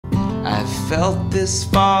I've felt this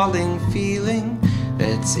falling feeling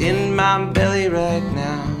that's in my belly right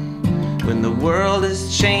now, when the world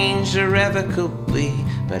has changed irrevocably,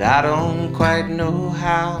 but I don't quite know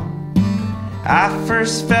how. I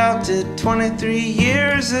first felt it 23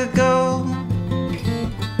 years ago.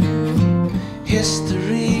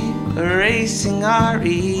 History erasing our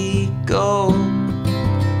ego.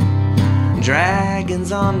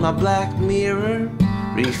 Dragons on my black mirror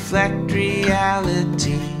reflect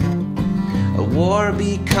reality. A war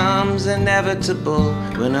becomes inevitable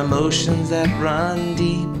when emotions that run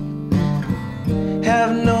deep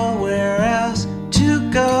have nowhere else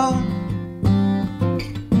to go.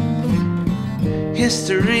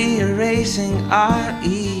 History erasing our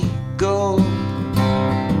ego.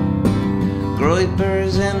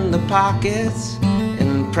 Groypers in the pockets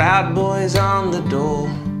and Proud Boys on the dole.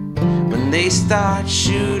 When they start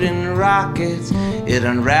shooting rockets, it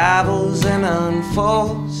unravels and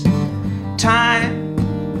unfolds. Time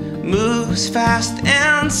moves fast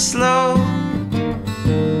and slow.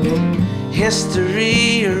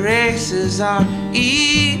 History erases our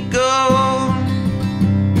ego.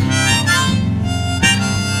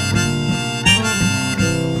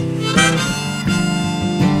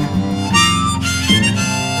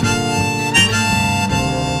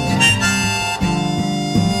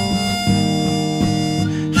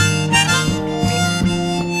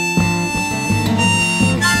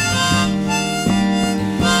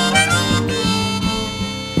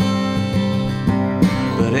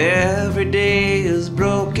 Every day is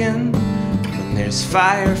broken when there's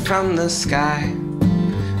fire from the sky.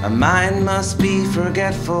 A mind must be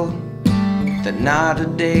forgetful that not a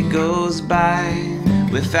day goes by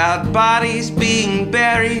without bodies being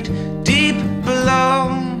buried deep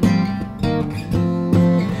below.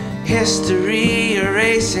 History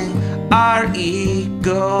erasing our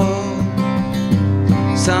ego.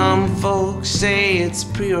 Some folks say it's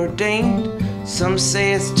preordained, some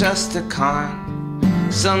say it's just a con.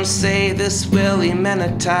 Some say this will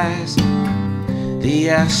immanentize the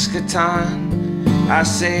eschaton. I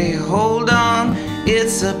say hold on,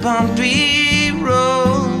 it's a bumpy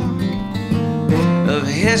road of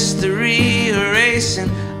history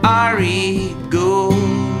erasing our ego.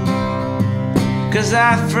 'Cause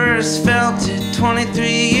I first felt it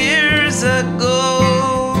 23 years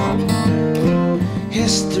ago.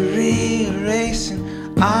 History erasing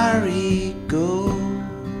our ego.